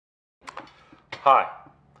Hi,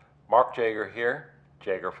 Mark Jager here,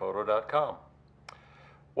 jagerphoto.com.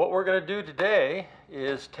 What we're going to do today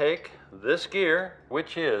is take this gear,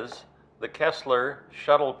 which is the Kessler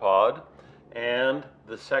Shuttle Pod and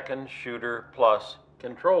the Second Shooter Plus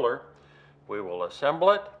controller. We will assemble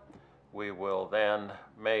it. We will then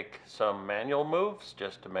make some manual moves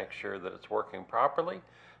just to make sure that it's working properly,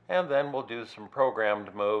 and then we'll do some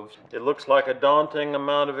programmed moves. It looks like a daunting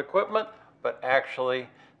amount of equipment, but actually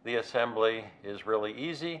the assembly is really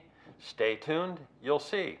easy. Stay tuned, you'll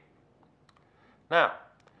see. Now,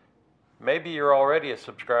 maybe you're already a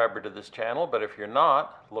subscriber to this channel, but if you're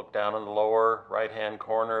not, look down in the lower right-hand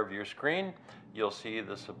corner of your screen. You'll see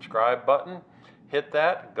the subscribe button. Hit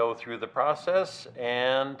that, go through the process,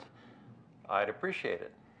 and I'd appreciate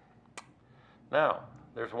it. Now,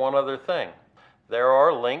 there's one other thing. There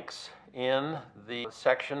are links in the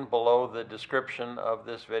section below the description of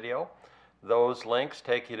this video. Those links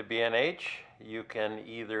take you to B&H. You can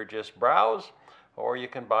either just browse or you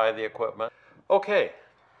can buy the equipment. Okay,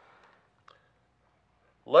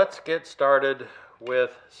 let's get started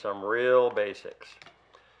with some real basics.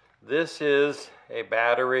 This is a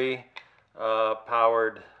battery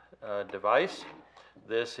powered device.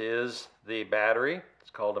 This is the battery. It's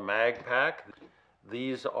called a MagPak.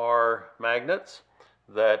 These are magnets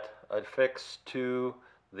that affix to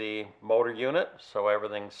the motor unit, so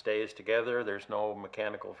everything stays together. There's no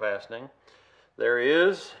mechanical fastening. There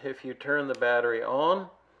is, if you turn the battery on,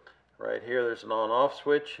 right here there's an on-off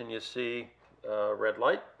switch and you see a red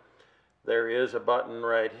light. There is a button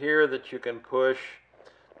right here that you can push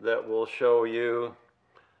that will show you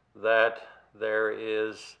that there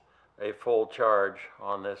is a full charge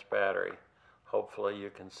on this battery. Hopefully you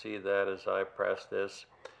can see that as I press this.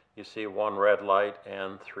 You see one red light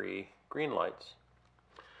and 3 green lights.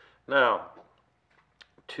 Now,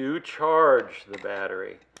 to charge the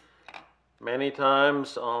battery, many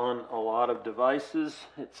times on a lot of devices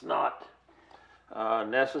it's not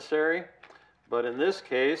necessary, but in this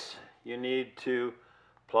case you need to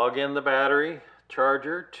plug in the battery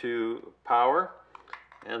charger to power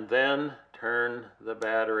and then turn the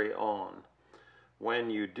battery on. When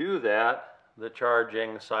you do that, the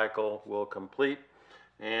charging cycle will complete,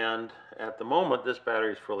 and at the moment this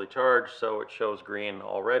battery is fully charged, so it shows green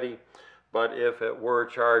already, but if it were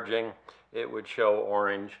charging it would show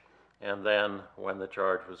orange, and then when the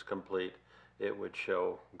charge was complete it would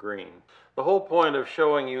show green. The whole point of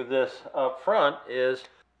showing you this up front is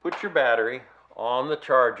put your battery on the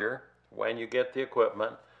charger when you get the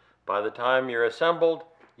equipment. By the time you're assembled,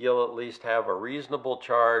 you'll at least have a reasonable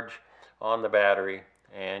charge on the battery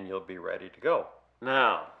and you'll be ready to go.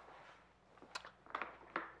 Now,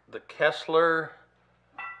 the Kessler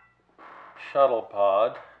Shuttle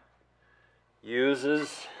Pod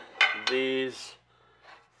uses these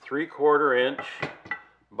 3/4 inch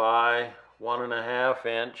by 1.5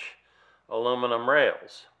 inch aluminum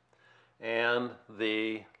rails, and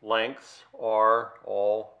the lengths are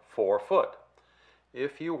all 4 foot.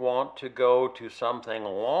 If you want to go to something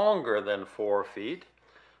longer than 4 feet,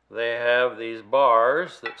 they have these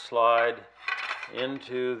bars that slide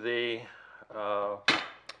into the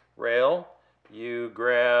rail. You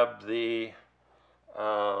grab the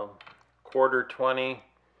 1/4-20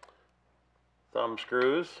 thumb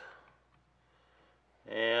screws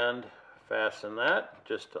and fasten that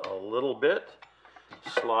just a little bit.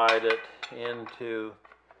 Slide it into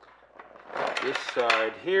this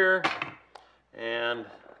side here and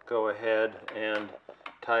go ahead and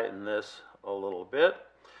tighten this a little bit.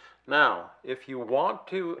 Now, if you want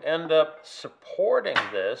to end up supporting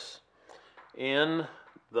this in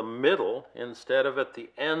the middle instead of at the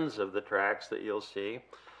ends of the tracks that you'll see,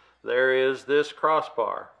 there is this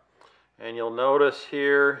crossbar, and you'll notice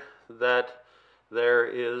here that there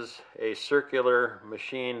is a circular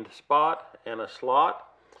machined spot and a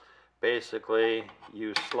slot. Basically,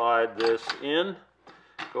 you slide this in,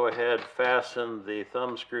 go ahead, fasten the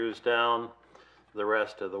thumb screws down the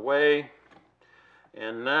rest of the way,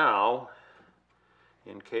 and now,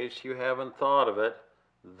 in case you haven't thought of it,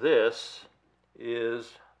 this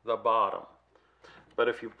is the bottom. But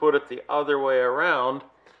if you put it the other way around,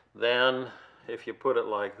 then if you put it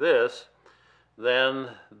like this,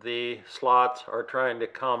 then the slots are trying to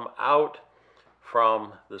come out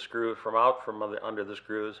from the screw, from under the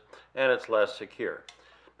screws, and it's less secure.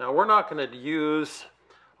 Now, we're not going to use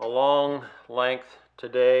a long length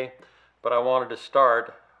today, but I wanted to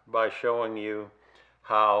start by showing you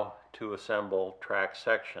how to assemble track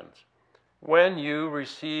sections. When you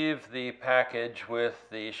receive the package with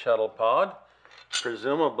the shuttle pod,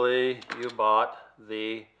 presumably you bought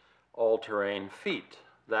the all-terrain feet.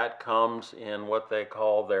 that comes in what they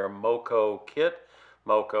call their Moco kit.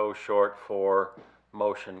 Moco short for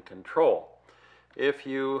motion control. If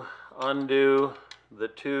you undo the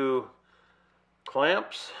two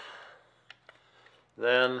clamps,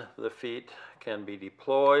 then the feet can be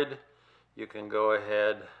deployed. You can go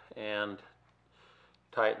ahead and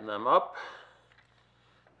tighten them up,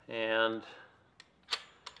 and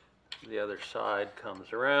the other side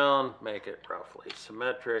comes around, make it roughly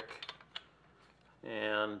symmetric,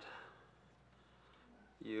 and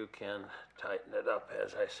you can tighten it up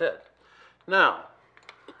as I said. Now,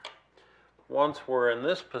 once we're in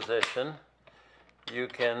this position, you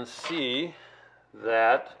can see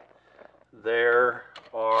that there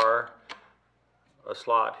are a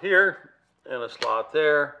slot here and a slot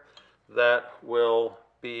there that will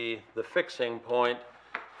be the fixing point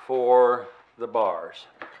for the bars.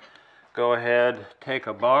 Go ahead, take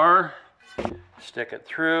a bar, stick it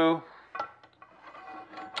through,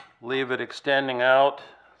 leave it extending out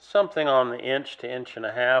something on the inch to inch and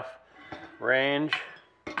a half range,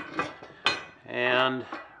 and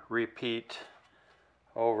repeat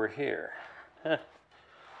over here.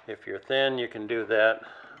 If you're thin, you can do that.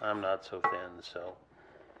 I'm not so thin, so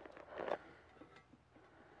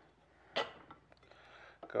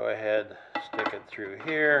go ahead, stick it through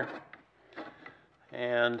here,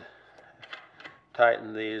 and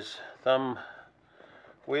tighten these thumb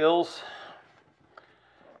wheels,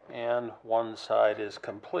 and one side is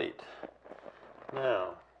complete.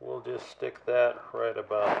 Now, we'll just stick that right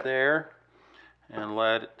about there and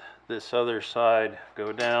let this other side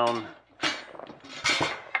go down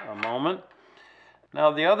a moment.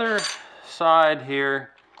 Now, the other side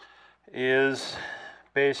here is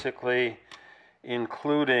basically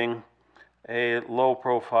including a low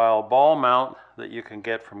profile ball mount that you can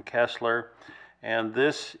get from Kessler, and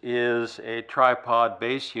this is a tripod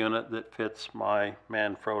base unit that fits my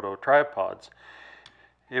Manfrotto tripods.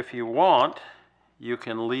 If you want, you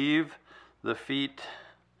can leave the feet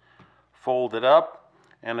folded up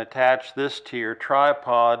and attach this to your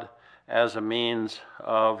tripod as a means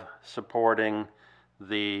of supporting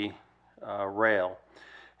the rail.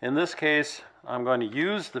 In this case, I'm going to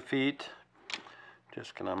use the feet.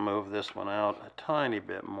 Just going to move this one out a tiny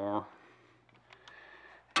bit more,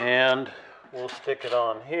 and we'll stick it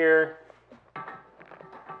on here.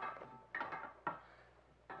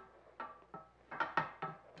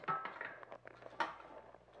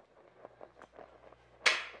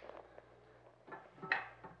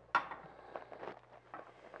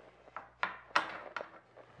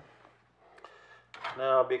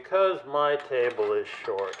 Now, because my table is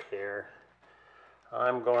short here,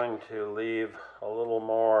 I'm going to leave a little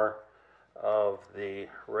more of the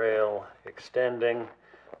rail extending,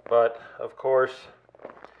 but of course,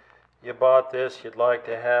 you bought this, you'd like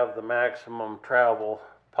to have the maximum travel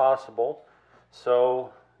possible,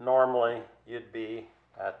 so normally you'd be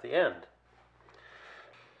at the end.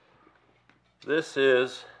 This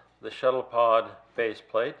is the Shuttle Pod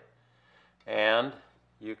faceplate, and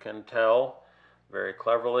you can tell very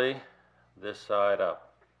cleverly this side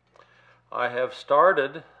up. I have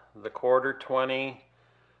started the 1/4-20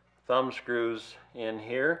 thumb screws in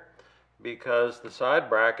here because the side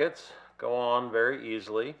brackets go on very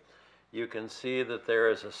easily. You can see that there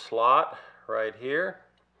is a slot right here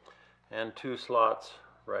and two slots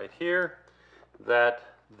right here that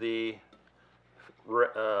the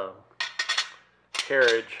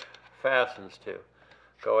carriage fastens to.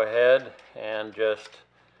 Go ahead and just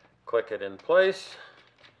click it in place.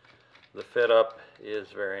 The fit up is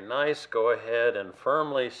very nice. Go ahead and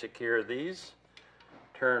firmly secure these.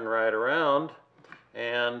 Turn right around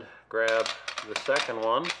and grab the second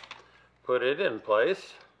one, put it in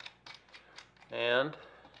place, and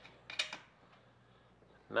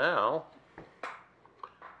now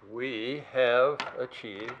we have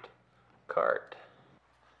achieved cart.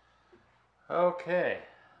 Okay,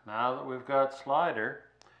 now that we've got slider,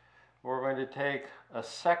 we're going to take a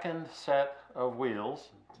second set of wheels.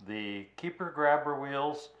 The keeper grabber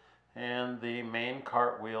wheels and the main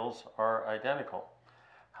cart wheels are identical.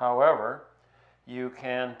 However, you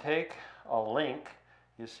can take a link.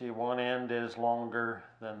 You see one end is longer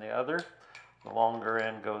than the other. The longer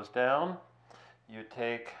end goes down. You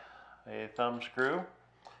take a thumb screw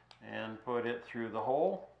and put it through the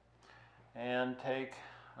hole, and take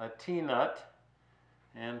a T-nut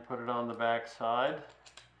and put it on the back side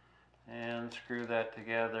and screw that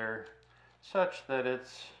together such that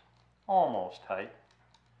it's almost tight.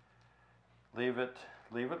 Leave it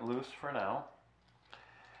loose for now,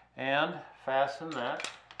 and fasten that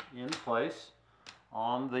in place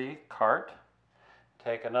on the cart.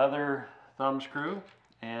 Take another thumb screw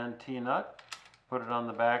and T-nut, Put it on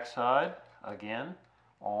the back side, again,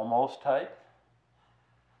 almost tight.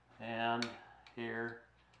 And here,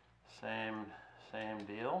 same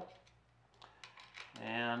deal.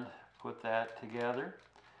 And put that together.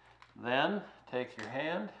 Then take your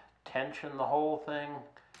hand, tension the whole thing,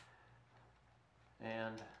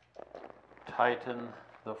 and tighten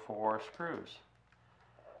the 4 screws.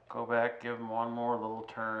 Go back, give them one more little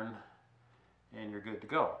turn, and you're good to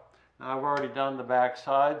go. Now I've already done the back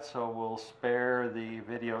side, so we'll spare the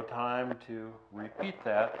video time to repeat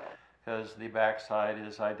that because the back side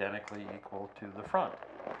is identically equal to the front.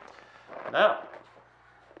 Now,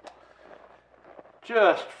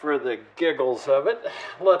 just for the giggles of it,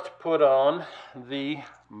 let's put on the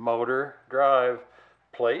motor drive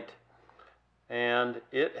plate. And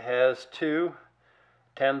it has 2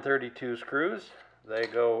 1032 screws. They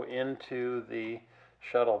go into the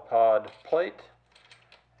shuttle pod plate,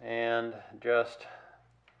 and just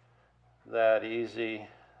that easy,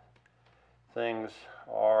 things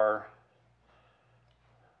are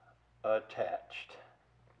attached.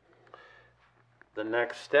 The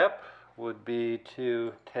next step would be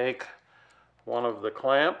to take one of the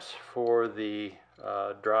clamps for the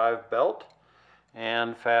drive belt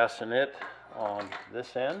and fasten it on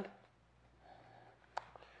this end.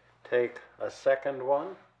 Take a second one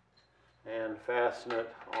and fasten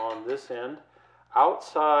it on this end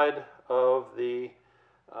outside of the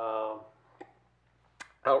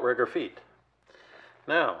outrigger feet.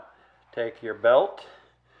 Now, take your belt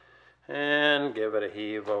and give it a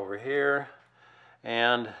heave over here,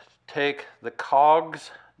 and take the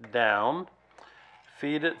cogs down,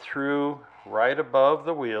 feed it through right above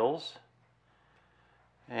the wheels,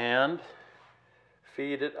 and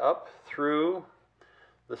feed it up through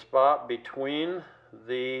the spot between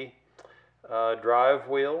the drive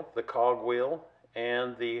wheel, the cog wheel,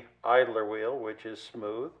 and the idler wheel, which is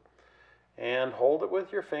smooth, and hold it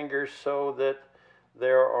with your fingers so that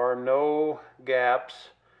there are no gaps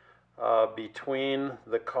between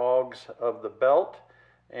the cogs of the belt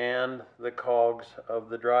and the cogs of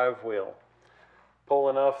the drive wheel. Pull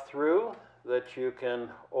enough through that you can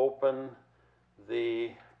open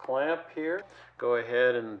the clamp here. Go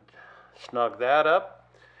ahead and snug that up.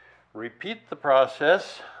 Repeat the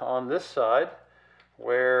process on this side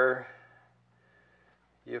where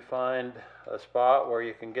you find a spot where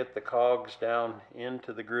you can get the cogs down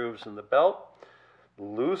into the grooves in the belt.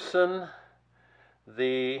 Loosen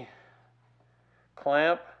the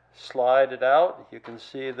clamp, slide it out. You can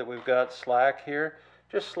see that we've got slack here.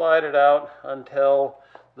 Just slide it out until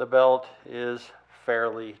the belt is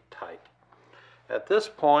fairly tight. At this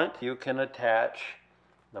point, you can attach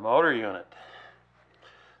the motor unit.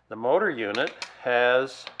 The motor unit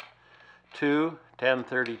has 2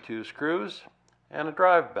 1032 screws and a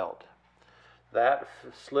drive belt. That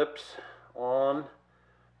slips on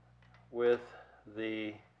with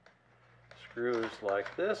the screws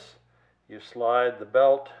like this. You slide the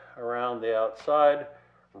belt around the outside,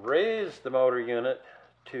 raise the motor unit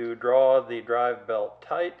to draw the drive belt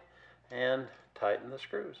tight, and tighten the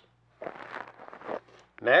screws.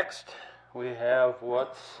 Next, we have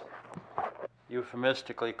what's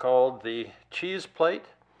euphemistically called the cheese plate.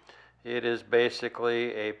 It is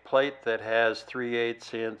basically a plate that has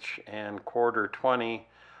 3/8 inch and 1/4 20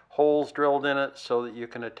 holes drilled in it so that you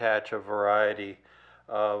can attach a variety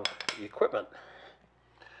of equipment.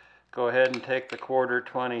 Go ahead and take the 1/4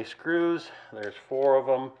 20 screws. There's 4 of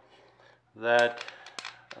them that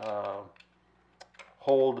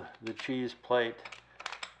hold the cheese plate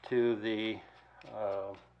to the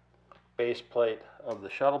base plate of the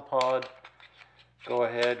shuttle pod. Go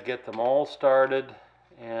ahead, get them all started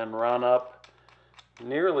and run up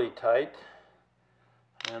nearly tight,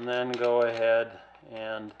 and then go ahead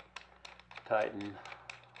and tighten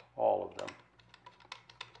all of them.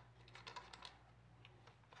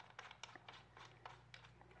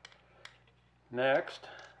 Next,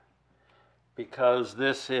 because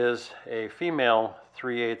this is a female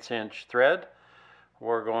 3/8 inch thread,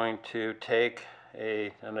 we're going to take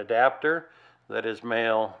an adapter that is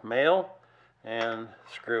male and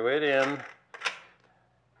screw it in,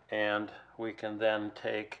 and we can then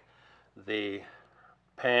take the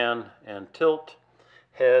pan and tilt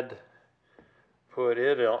head, put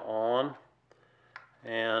it on,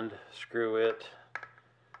 and screw it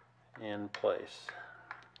in place.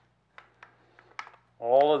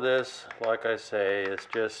 All of this, like I say, is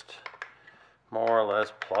just more or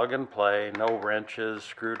less plug and play, no wrenches,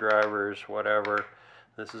 screwdrivers, whatever.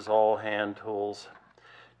 This is all hand tools.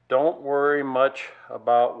 Don't worry much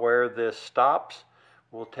about where this stops.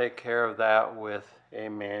 We'll take care of that with a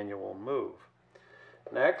manual move.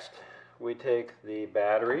 Next, we take the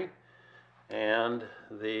battery and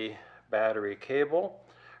the battery cable.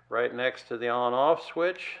 Right next to the on-off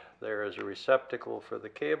switch, there is a receptacle for the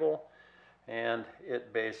cable, and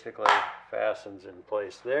it basically fastens in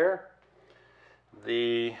place there.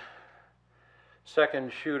 The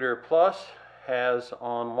second shooter plus has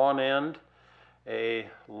on one end a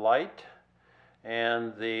light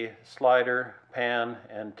and the slider, pan,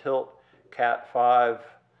 and tilt Cat5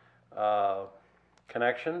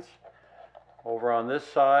 connections. Over on this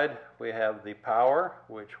side we have the power,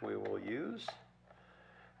 which we will use,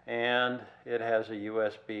 and it has a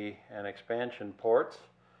USB and expansion ports,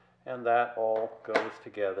 and that all goes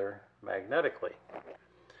together magnetically.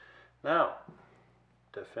 Now,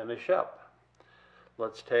 to finish up,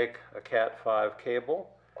 let's take a Cat5 cable,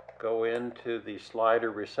 go into the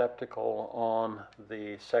slider receptacle on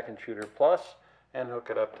the second shooter plus, and hook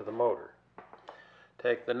it up to the motor.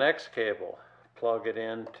 Take the next cable, plug it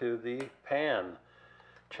into the pan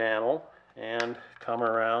channel, and come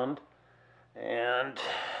around and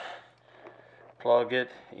plug it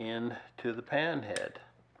into the pan head.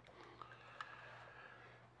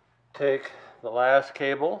 Take the last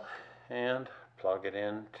cable and plug it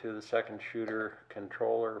into the second shooter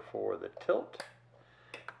controller for the tilt,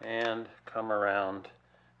 and come around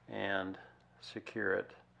and secure it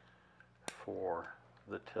for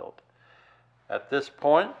the tilt. At this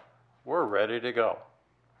point, we're ready to go.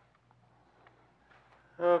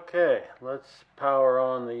 Okay, let's power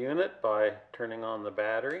on the unit by turning on the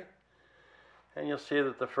battery. And you'll see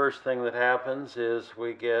that the first thing that happens is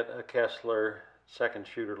we get a Kessler second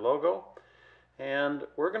shooter logo. And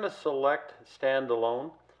we're going to select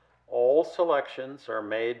standalone. All selections are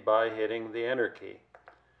made by hitting the enter key.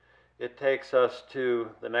 It takes us to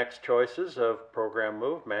the next choices of program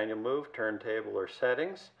move, manual move, turntable, or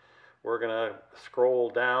settings. We're going to scroll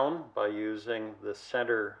down by using the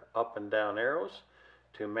center up and down arrows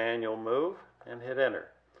to manual move and hit enter.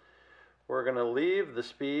 We're going to leave the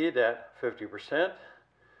speed at 50%,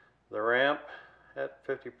 the ramp at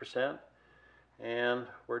 50%, and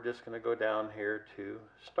we're just going to go down here to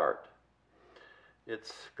start.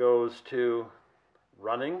 It goes to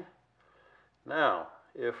running. Now,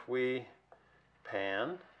 if we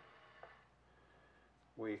pan,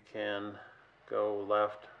 we can go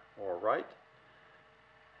left or right,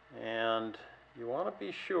 and you want to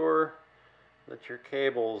be sure that your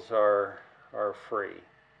cables are free.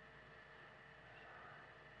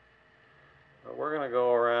 But we're going to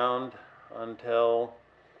go around until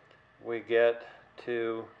we get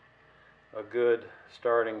to a good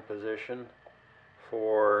starting position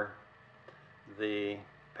for the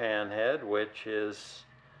pan head, which is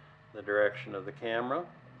the direction of the camera.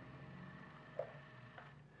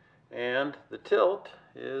 And the tilt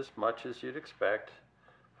is much as you'd expect,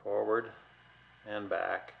 forward and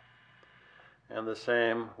back. And the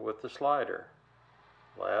same with the slider,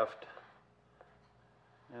 left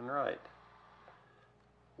and right.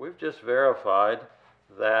 We've just verified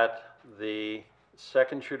that the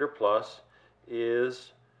second shooter plus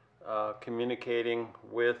is communicating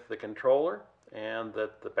with the controller, and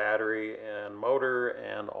that the battery and motor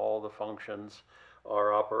and all the functions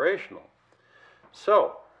are operational.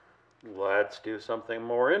 So let's do something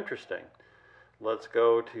more interesting. Let's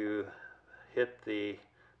go to hit the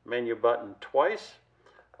menu button twice,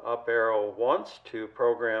 up arrow once to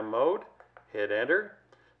program mode, hit enter,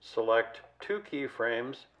 select 2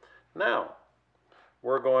 keyframes. Now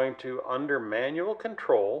we're going to, under manual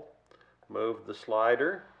control, move the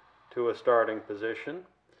slider to a starting position,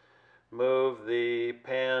 move the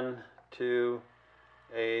pan to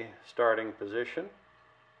a starting position,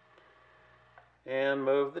 and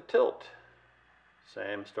move the tilt.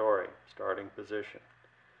 Same story, starting position.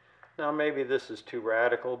 Now maybe this is too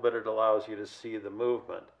radical, but it allows you to see the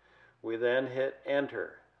movement. We then hit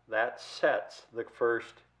enter. That sets the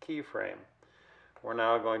first keyframe. We're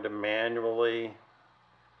now going to manually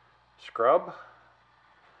scrub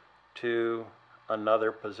to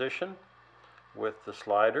another position with the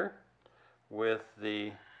slider, with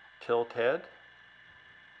the tilt head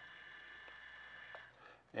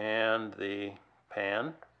and the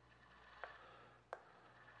pan.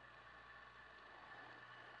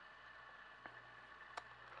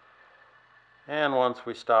 And once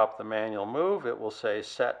we stop the manual move, it will say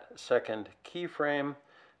set second keyframe,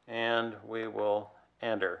 and we will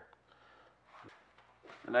enter.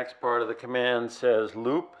 The next part of the command says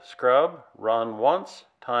loop, scrub, run once,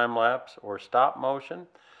 time lapse, or stop motion.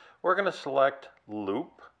 We're going to select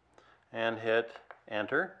loop and hit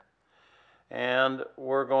enter. And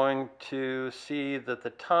we're going to see that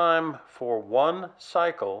the time for one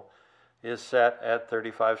cycle is set at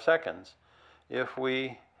 35 seconds. If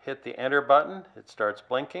we hit the enter button, it starts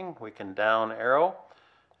blinking. We can down arrow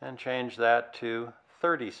and change that to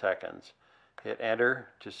 30 seconds. Hit enter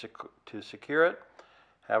to secure it.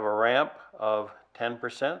 Have a ramp of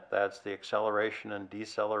 10%. That's the acceleration and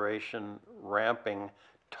deceleration ramping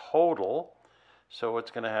total. So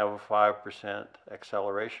it's going to have a 5%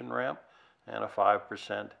 acceleration ramp and a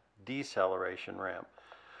 5% deceleration ramp.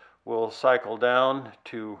 We'll cycle down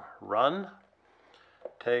to run.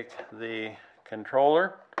 Take the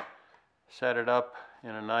controller, set it up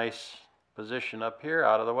in a nice position up here,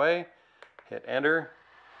 out of the way, hit enter,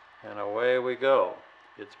 and away we go.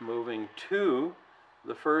 It's moving to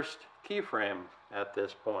the first keyframe at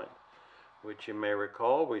this point, which you may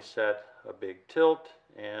recall we set a big tilt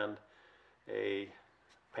and a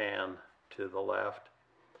pan to the left.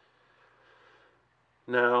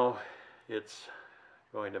 Now it's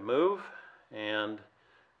going to move, and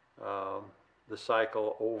the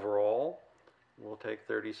cycle overall will take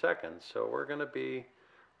 30 seconds. So we're going to be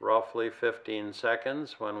roughly 15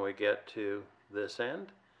 seconds when we get to this end,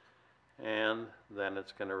 and then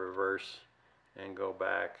it's going to reverse and go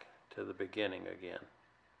back to the beginning again.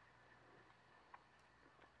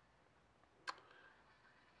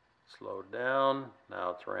 Slowed down,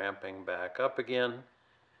 now it's ramping back up again,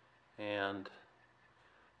 and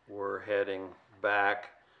we're heading back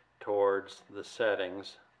towards the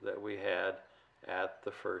settings that we had at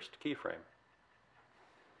the first keyframe.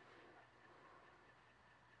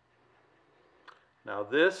 Now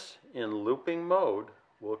this, in looping mode,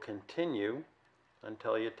 will continue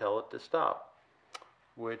until you tell it to stop,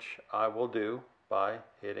 which I will do by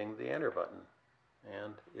hitting the enter button,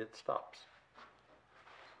 and it stops.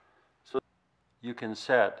 So you can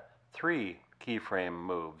set 3 keyframe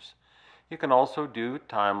moves. You can also do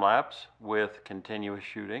time-lapse with continuous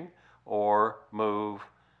shooting, or move,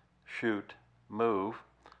 shoot, move,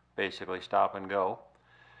 basically stop and go.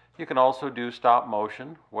 You can also do stop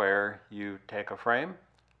motion, where you take a frame,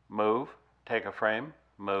 move, take a frame,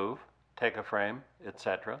 move, take a frame,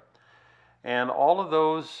 etc. And all of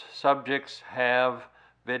those subjects have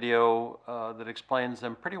video that explains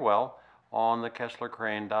them pretty well on the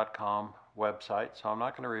KesslerCrane.com website, so I'm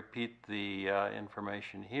not going to repeat the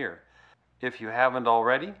information here. If you haven't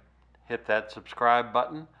already, hit that subscribe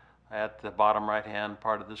button at the bottom right hand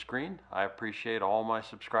part of the screen. I appreciate all my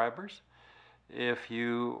subscribers. If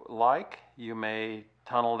you like, you may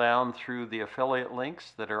tunnel down through the affiliate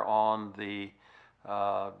links that are on the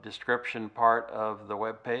description part of the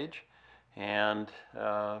web page, and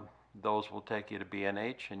those will take you to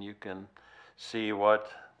B&H, and you can see what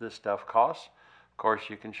this stuff costs. Of course,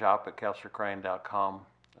 you can shop at KesslerCrane.com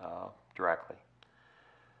directly.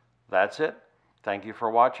 That's it. Thank you for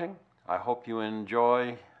watching. I hope you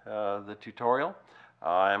enjoy the tutorial.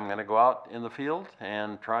 I'm going to go out in the field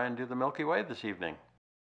and try and do the Milky Way this evening.